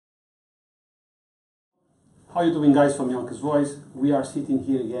How you doing, guys, from Yonkers Voice? We are sitting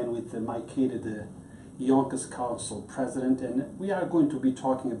here again with Mike Khader, the Yonkers Council President, and we are going to be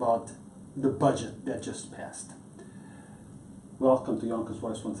talking about the budget that just passed. Welcome to Yonkers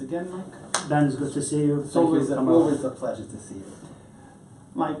Voice once again, Mike. Ben, it's good to see you. It's always a pleasure to see you.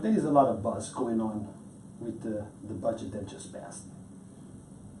 Mike, there is a lot of buzz going on with the budget that just passed.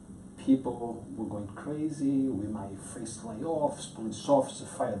 People were going crazy. We might face layoffs, police officer,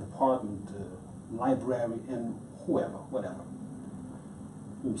 fire department, library, and whoever, whatever.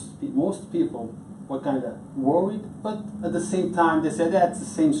 Most people were kind of worried, but at the same time they said that's the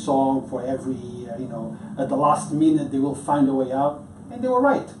same song for every year, at the last minute they will find a way out. And they were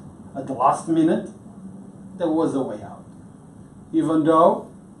right. At the last minute, there was a way out. Even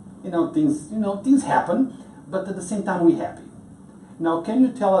though, things happen, but at the same time we're happy. Now, can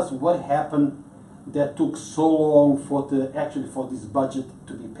you tell us what happened that took so long for this budget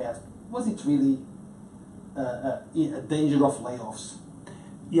to be passed? Was it really a danger of layoffs?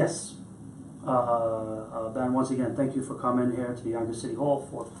 Yes. Ben, once again, thank you for coming here to the Yonkers City Hall,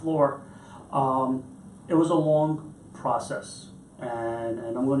 4th floor. It was a long process, and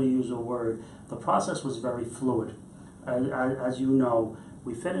I'm going to use a word. The process was very fluid. As you know,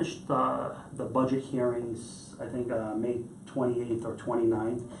 we finished the budget hearings, I think May 28th or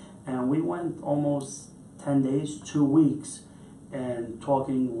 29th, and we went almost 10 days, 2 weeks, and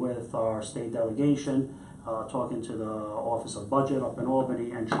talking with our state delegation, talking to the Office of Budget up in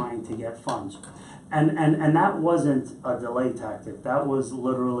Albany, and trying to get funds. And that wasn't a delay tactic. That was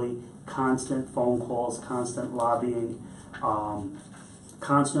literally constant phone calls, constant lobbying,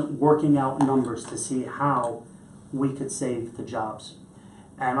 constant working out numbers to see how we could save the jobs.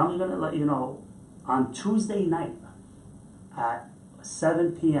 And I'm going to let you know, on Tuesday night at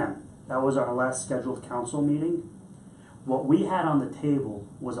 7 p.m., that was our last scheduled council meeting, what we had on the table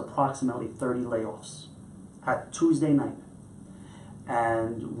was approximately 30 layoffs at Tuesday night.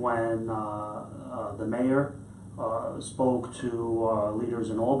 And when the mayor spoke to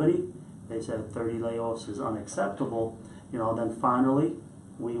leaders in Albany, they said 30 layoffs is unacceptable. Then finally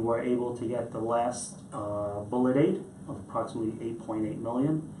we were able to get the last bullet aid of approximately $8.8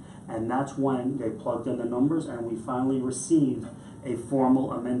 million, and that's when they plugged in the numbers, and we finally received a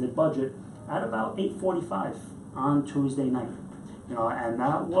formal amended budget at about 8:45 on Tuesday night. And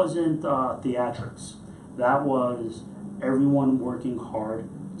that wasn't theatrics. That was everyone working hard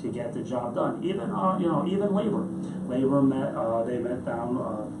to get the job done. Even even labor. Labor met. They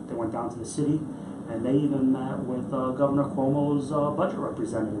went down to the city, and they even met with Governor Cuomo's budget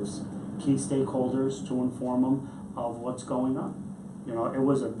representatives, key stakeholders, to inform them of what's going on. It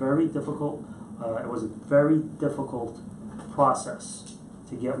was a very difficult. Process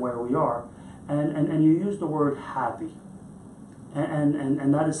to get where we are, and you use the word happy,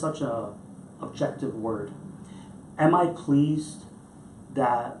 and that is such a objective word. Am I pleased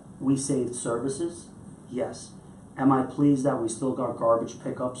that we saved services? Yes. Am I pleased that we still got garbage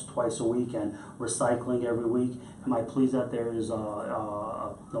pickups twice a week and recycling every week? Am I pleased that there is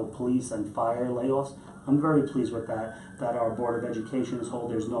no police and fire layoffs? I'm very pleased with that. That our Board of Education is whole.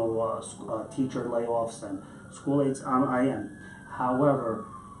 There's no teacher layoffs and school aides. I am. However,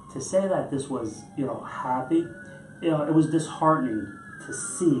 to say that this was happy, it was disheartening to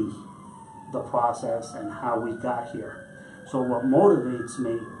see the process and how we got here. So what motivates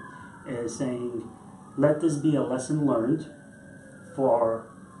me is saying, let this be a lesson learned for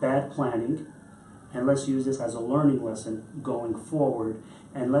bad planning, and let's use this as a learning lesson going forward,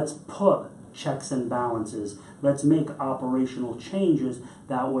 and let's put checks and balances. Let's make operational changes.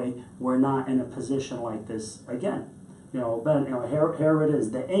 That way we're not in a position like this again. Ben, here it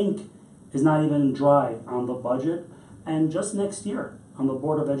is. The ink is not even dry on the budget, and just next year on the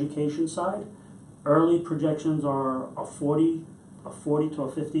Board of Education side, early projections are a $40 to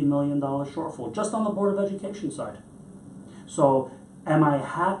a $50 million shortfall just on the Board of Education side. So, am I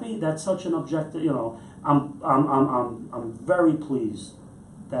happy? That's such an objective. I'm very pleased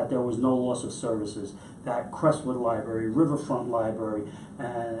that there was no loss of services. That Crestwood Library, Riverfront Library,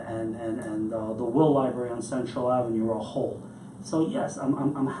 and the Will Library on Central Avenue are whole. So yes,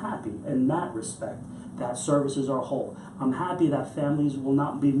 I'm happy in that respect that services are whole. I'm happy that families will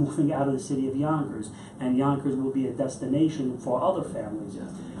not be moving out of the city of Yonkers, and Yonkers will be a destination for other families.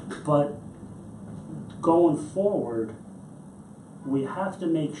 Yes. But going forward, we have to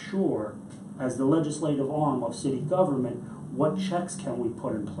make sure, as the legislative arm of city government, what checks can we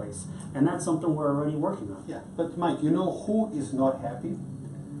put in place? And that's something we're already working on. Yeah, but Mike, who is not happy?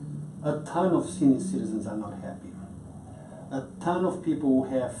 A ton of senior citizens are not happy. A ton of people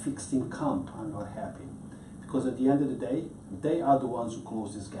who have fixed income are not happy. Because at the end of the day, they are the ones who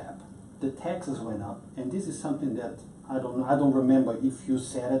close this gap. the taxes went up, and this is something that I don't remember if you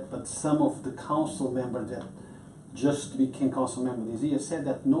said it, but some of the council members that just became council member this year said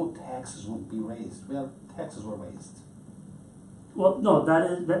that no taxes would be raised. Well, taxes were raised. Well, no,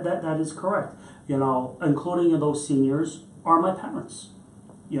 that is correct. You know, including those seniors are my parents.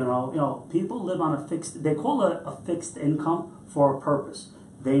 You know, people live on a fixed. They call it a fixed income for a purpose.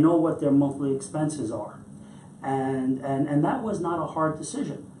 They know what their monthly expenses are, and that was not a hard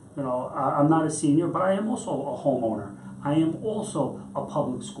decision. You know, I'm not a senior, but I am also a homeowner. I am also a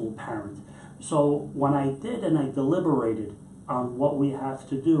public school parent. So when I did and I deliberated on what we have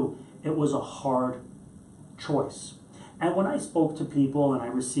to do, it was a hard choice. And when I spoke to people and I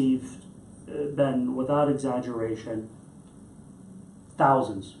received, Ben, without exaggeration,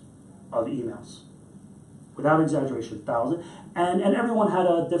 thousands of emails. Without exaggeration, thousands. And everyone had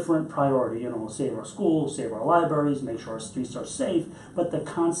a different priority, you know, save our schools, save our libraries, make sure our streets are safe. But the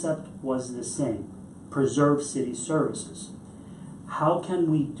concept was the same, preserve city services. How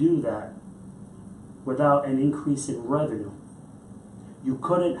can we do that without an increase in revenue? You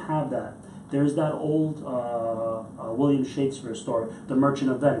couldn't have that. There's that old William Shakespeare story, The Merchant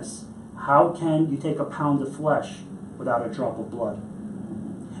of Venice. How can you take a pound of flesh without a drop of blood?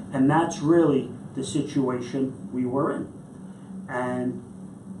 And that's really the situation we were in. And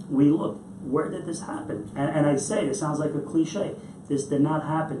we look, where did this happen? And I say, it sounds like a cliche. This did not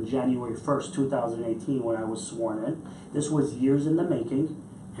happen January 1st, 2018 when I was sworn in. This was years in the making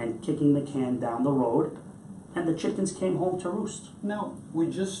and kicking the can down the road. And the chickens came home to roost. Now, we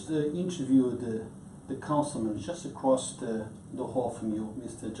just interviewed the councilman just across the hall from you,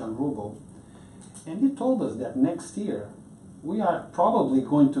 Mr. John Rubel, and he told us that next year we are probably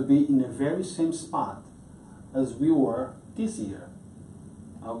going to be in the very same spot as we were this year.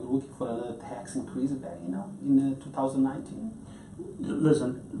 Are we looking for another tax increase back, in 2019?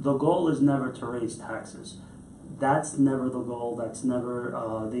 Listen, the goal is never to raise taxes. That's never the goal. That's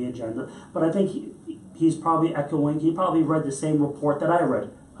never the agenda. But I think he's probably echoing. He probably read the same report that I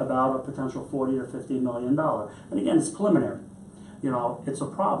read about a potential $40 or $50 million. And again, it's preliminary. You know, it's a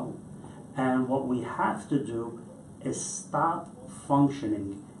problem. And what we have to do is stop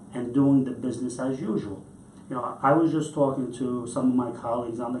functioning and doing the business as usual. You know, I was just talking to some of my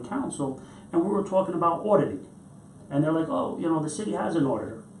colleagues on the council, and we were talking about auditing. And they're like, oh, you know, the city has an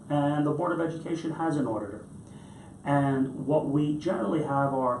auditor, and the Board of Education has an auditor. And what we generally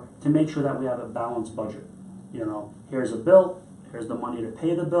have are to make sure that we have a balanced budget. You know, here's a bill, here's the money to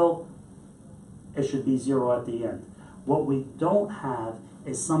pay the bill, it should be zero at the end. What we don't have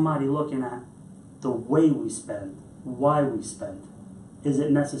is somebody looking at the way we spend, why we spend. Is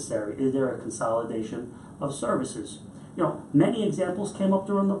it necessary? Is there a consolidation of services? You know, many examples came up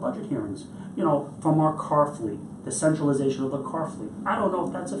during the budget hearings. You know, from our car fleet, the centralization of the car fleet. I don't know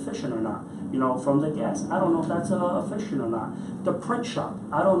if that's efficient or not. You know, from the gas, I don't know if that's efficient or not. The print shop,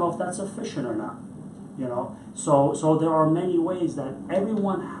 I don't know if that's efficient or not. You know, so there are many ways that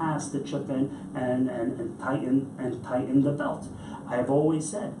everyone has to chip in and tighten the belt. I've always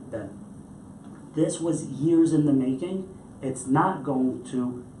said that this was years in the making. It's not going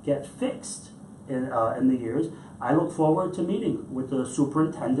to get fixed in the years. I look forward to meeting with the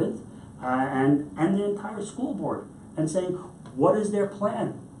superintendent and the entire school board and saying, what is their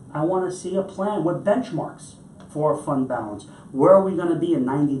plan? I want to see a plan with benchmarks for fund balance. Where are we going to be in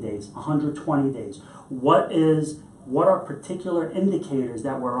 90 days, 120 days? What are particular indicators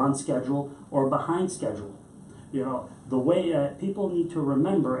that we're on schedule or behind schedule? You know, the way people need to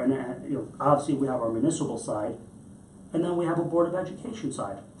remember, and you know, obviously we have our municipal side, and then we have a Board of Education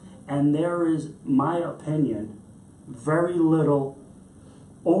side. And there is, my opinion, very little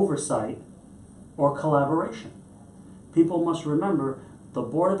oversight or collaboration. People must remember the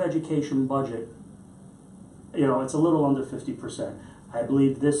Board of Education budget, you know, it's a little under 50%. I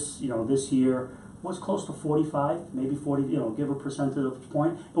believe this year was close to 45, maybe 40, you know, give a percentage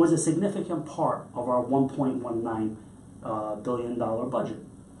point. It was a significant part of our $1.19 billion budget.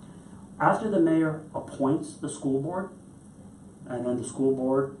 After the mayor appoints the school board, and then the school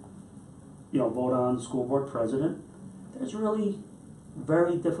board, you know, vote on the school board president, there's really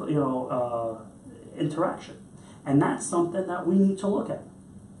very different, you know, interaction. And that's something that we need to look at.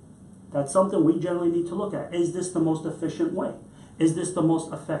 That's something we generally need to look at. Is this the most efficient way? Is this the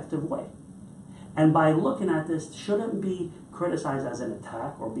most effective way? And by looking at this, shouldn't be criticized as an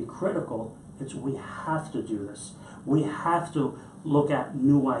attack or be critical. It's we have to do this. We have to look at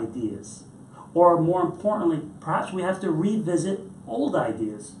new ideas. Or more importantly, perhaps we have to revisit old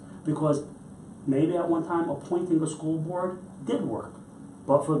ideas, because maybe at one time appointing a school board did work,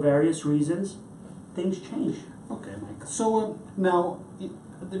 but for various reasons, things change. Okay, Mike. So now,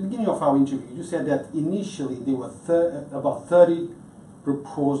 at the beginning of our interview, you said that initially there were about 30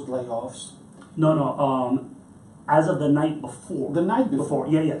 proposed layoffs. No. As of the night before. The night before.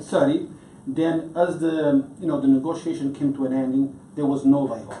 Yeah, yes. 30. Then, as the negotiation came to an ending, there was no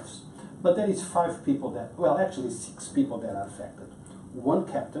layoffs. But there is 5 people that, well, actually 6 people that are affected.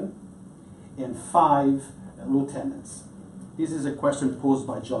 1 captain and 5 lieutenants. This is a question posed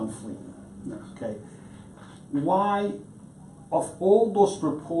by John Flynn. Okay. Why, of all those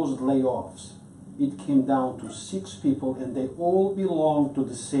proposed layoffs, it came down to 6 people and they all belong to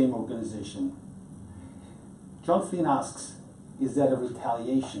the same organization? John Flynn asks, is that a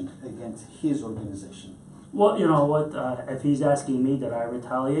retaliation against his organization? Well, you know what, if he's asking me did I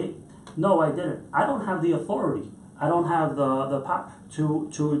retaliate, no, I didn't. I don't have the authority. I don't have the power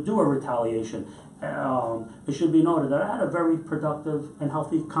to do a retaliation. It should be noted that I had a very productive and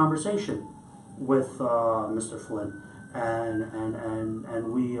healthy conversation with Mr. Flynn,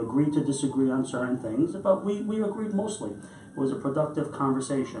 and we agreed to disagree on certain things, but we agreed mostly. It was a productive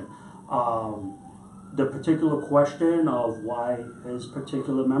conversation. The particular question of why his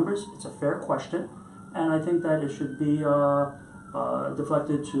particular members, it's a fair question, and I think that it should be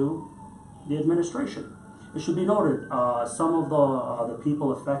deflected to the administration. It should be noted, some of the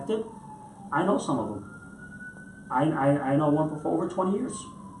people affected, I know some of them. I know one for over 20 years.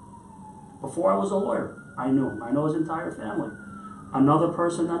 Before I was a lawyer, I knew him. I know his entire family. Another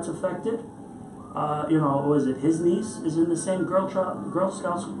person that's affected, was it his niece is in the same Girl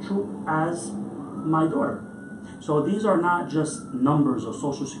Scouts troop as my daughter. So these are not just numbers or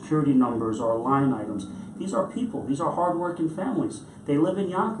social security numbers or line items. These are people. These are hardworking families. They live in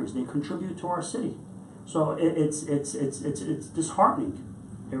Yonkers. They contribute to our city. So it's disheartening.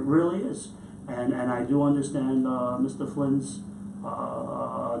 It really is. And I do understand Mr. Flynn's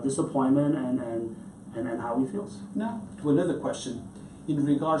disappointment and how he feels. Now, to another question. In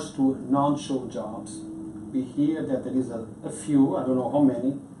regards to non-show jobs, we hear that there is a few, I don't know how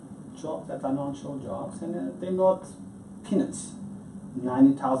many, jobs that are non-show jobs, and they're not peanuts.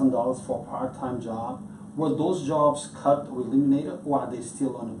 $90,000 for a part-time job. Were those jobs cut or eliminated, or are they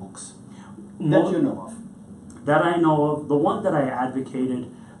still on the books? That you know of? That I know of. The one that I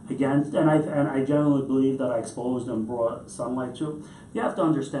advocated against, and I generally believe that I exposed and brought sunlight to, you have to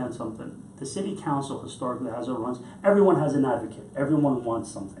understand something. The city council historically has it runs. Everyone has an advocate. Everyone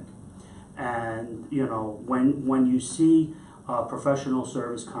wants something. And, when you see a professional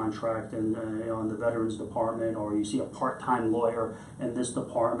service contract in the Veterans Department, or you see a part-time lawyer in this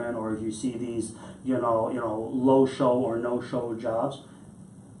department, or you see these, low show or no-show jobs,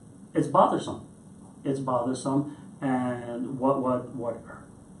 it's bothersome. It's bothersome, and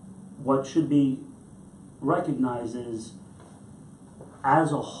what should be recognized is,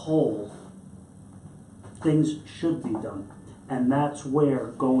 as a whole, things should be done, and that's where,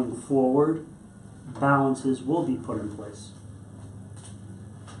 going forward, balances will be put in place.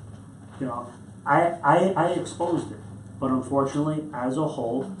 I exposed it, but unfortunately, as a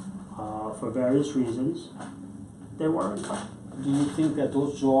whole, for various reasons, they weren't cut. Do you think that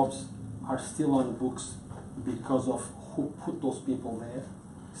those jobs are still on the books because of who put those people there?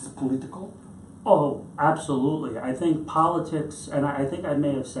 Is it political? Oh, absolutely. I think politics, and I think I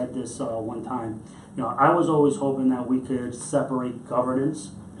may have said this one time, I was always hoping that we could separate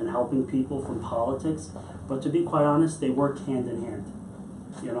governance and helping people from politics, but to be quite honest, they work hand in hand.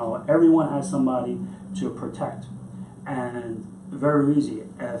 Everyone has somebody to protect, and very easy.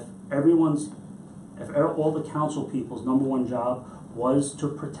 If all the council people's number one job was to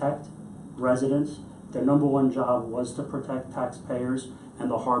protect residents, their number one job was to protect taxpayers and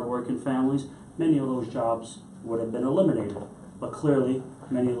the hardworking families, many of those jobs would have been eliminated. But clearly,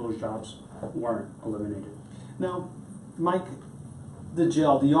 many of those jobs weren't eliminated. Now, Mike, the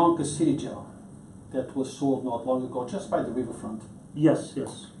jail, the Yonkers City Jail, that was sold not long ago, just by the riverfront. Yes.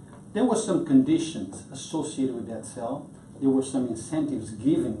 There were some conditions associated with that cell. There were some incentives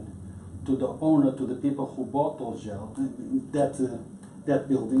given to the owner, to the people who bought those jail, that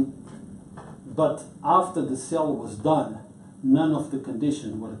building. But after the sale was done, none of the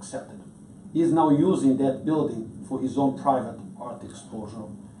conditions were accepted. He is now using that building for his own private art exposure.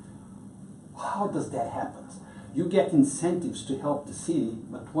 How does that happen? You get incentives to help the city,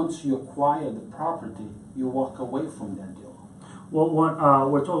 but once you acquire the property, you walk away from that deal. Well,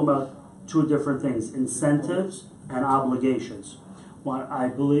 we're talking about two different things, incentives and obligations. I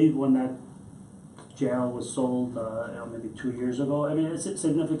believe when that jail was sold, maybe 2 years ago, it's a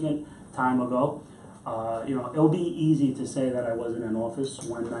significant time ago. It'll be easy to say that I wasn't in office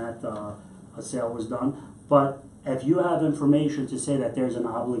when that a sale was done, but if you have information to say that there's an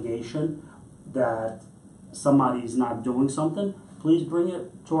obligation that somebody's not doing something, please bring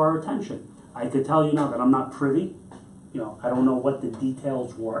it to our attention. I could tell you now that I'm not privy. I don't know what the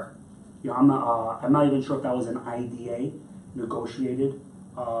details were. I'm not even sure if that was an IDA negotiated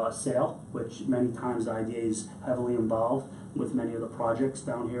sale, which many times the IDA is heavily involved with many of the projects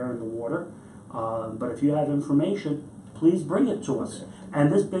down here in the water. But if you have information, please bring it to us.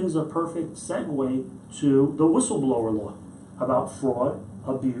 And this brings a perfect segue to the whistleblower law about fraud,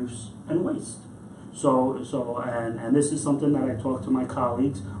 abuse, and waste. And this is something that I talk to my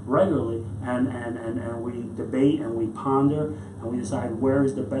colleagues regularly, and we debate and we ponder and we decide where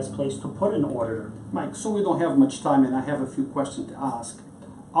is the best place to put an auditor. Mike, so we don't have much time, and I have a few questions to ask.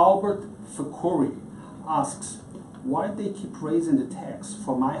 Albert Fakori asks, why they keep raising the tax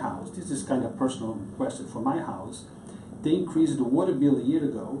for my house? This is kind of a personal question. For my house, they increased the water bill a year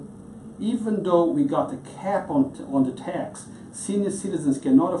ago. Even though we got a cap on the tax, senior citizens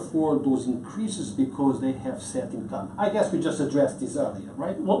cannot afford those increases because they have set income. I guess we just addressed this earlier,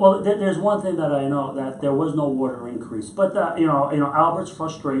 right? Well, there's one thing that I know, that there was no water increase, but Albert's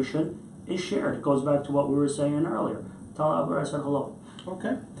frustration is shared. It goes back to what we were saying earlier. Tell Albert I said hello.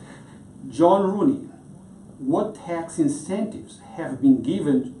 Okay. John Rooney, what tax incentives have been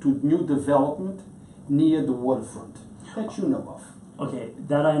given to new development near the waterfront that you know of? Okay,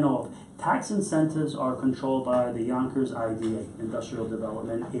 that I know of. Tax incentives are controlled by the Yonkers IDA, Industrial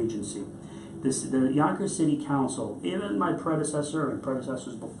Development Agency. The Yonkers City Council, even my predecessor and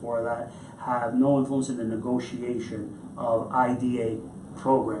predecessors before that, have no influence in the negotiation of IDA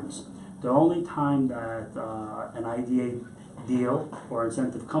programs. The only time that an IDA deal or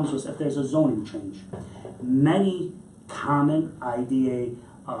incentive comes was if there's a zoning change. Many common IDA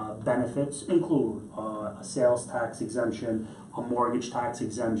benefits include a sales tax exemption, a mortgage tax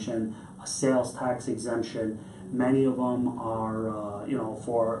exemption, a sales tax exemption. Many of them are,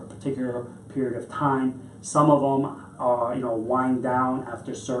 for a particular period of time. Some of them are, wind down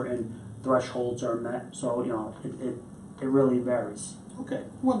after certain thresholds are met. So, it really varies. Okay,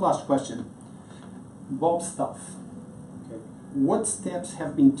 one last question. Bob Stuff. Okay. What steps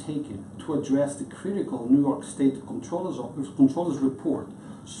have been taken to address the critical New York State Controller's report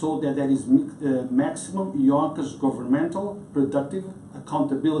so that there is maximum Yonkers governmental productive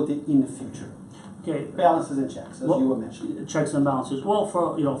accountability in the future? Okay. Balances and checks, as you were mentioning. Checks and balances. Well,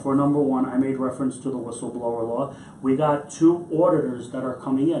 for number one, I made reference to the whistleblower law. We got 2 auditors that are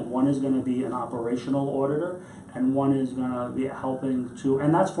coming in. One is going to be an operational auditor, and one is going to be helping to,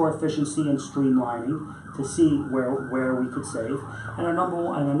 and that's for efficiency and streamlining, to see where we could save. And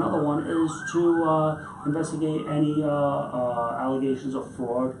another one is to investigate any allegations of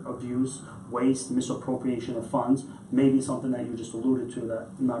fraud, abuse, waste, misappropriation of funds. Maybe something that you just alluded to that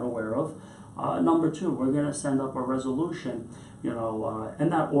I'm not aware of. Number 2, we're going to send up a resolution. In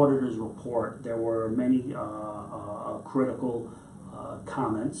that auditor's report, there were many critical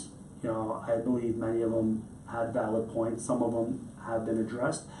comments. I believe many of them had valid points. Some of them have been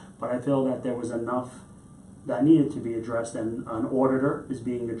addressed, but I feel that there was enough that needed to be addressed, and an auditor is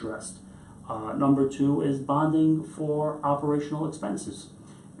being addressed. Number 2 is bonding for operational expenses.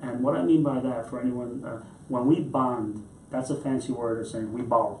 And what I mean by that, for anyone, when we bond, that's a fancy word of saying we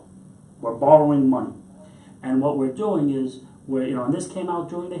borrow. We're borrowing money. And what we're doing is, and this came out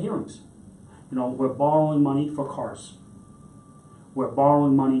during the hearings, we're borrowing money for cars. We're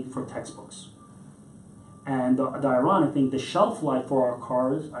borrowing money for textbooks. And the ironic thing, the shelf life for our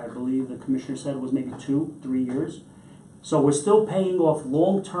cars, I believe the commissioner said, was maybe 2-3 years. So we're still paying off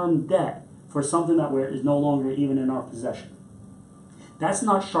long-term debt for something that is no longer even in our possession. That's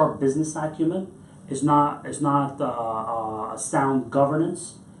not sharp business acumen. It's not sound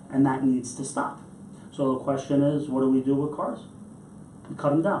governance, and that needs to stop. So the question is, what do we do with cars? We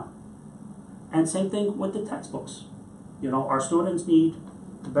cut them down. And same thing with the textbooks. Our students need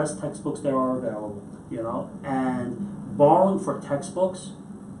the best textbooks that are available. And borrowing for textbooks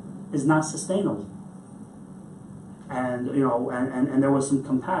is not sustainable. And and there was some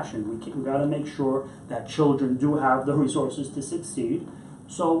compassion. We got to make sure that children do have the resources to succeed.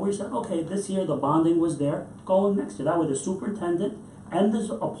 So we said, okay, this year the bonding was there. Going next year, that way the superintendent and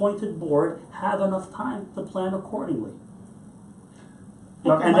the appointed board have enough time to plan accordingly.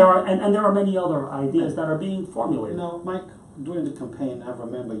 Okay, and there are many other ideas that are being formulated. Mike, during the campaign, I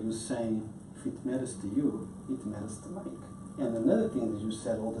remember you saying, if it matters to you, it matters to Mike. And another thing that you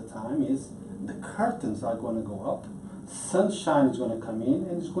said all the time is the curtains are going to go up, sunshine is going to come in,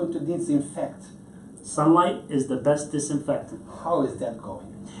 and it's going to disinfect. Sunlight is the best disinfectant. How is that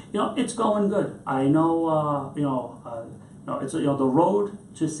going? It's going good. I know, the road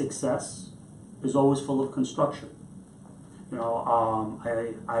to success is always full of construction.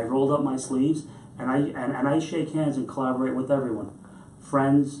 I rolled up my sleeves and I shake hands and collaborate with everyone,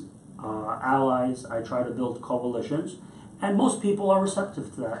 friends, allies. I try to build coalitions, and most people are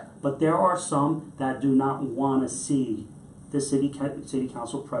receptive to that. But there are some that do not want to see the city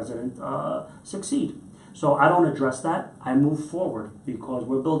council president succeed. So I don't address that. I move forward because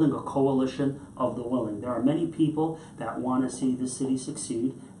we're building a coalition of the willing. There are many people that want to see the city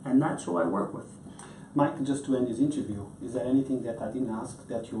succeed, and that's who I work with. Mike, just to end this interview, is there anything that I didn't ask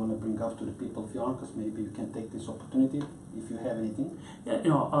that you want to bring up to the people of Yonkers? Maybe you can take this opportunity if you have anything.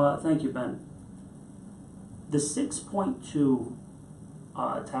 Yeah, thank you, Ben. The 6.2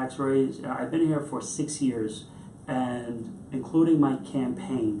 tax raise, I've been here for 6 years, and including my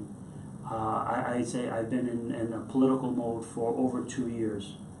campaign, I say I've been in a political mode for over 2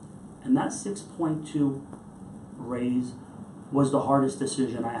 years. And that 6.2 raise was the hardest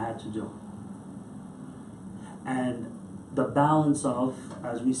decision I had to do. And the balance of,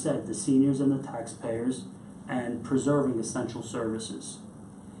 as we said, the seniors and the taxpayers, and preserving essential services.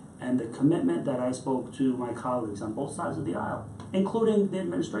 And the commitment that I spoke to my colleagues on both sides of the aisle, including the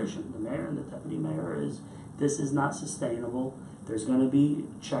administration, the mayor and the deputy mayor, is this is not sustainable. There's going to be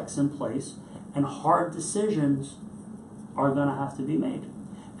checks in place, and hard decisions are going to have to be made.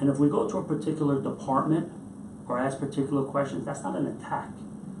 And if we go to a particular department or ask particular questions, that's not an attack.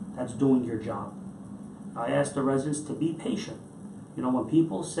 That's doing your job. I ask the residents to be patient. You know, when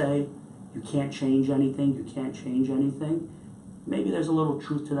people say you can't change anything, maybe there's a little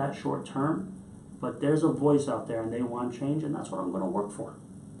truth to that short term, but there's a voice out there and they want change, and that's what I'm going to work for.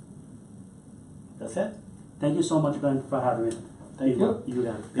 That's it. Thank you so much, Ben, for having me. Thank you. You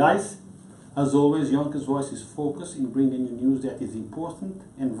got it. Guys, as always, Yonkers Voice is focused in bringing you news that is important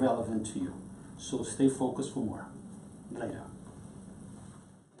and relevant to you. So stay focused for more. Later.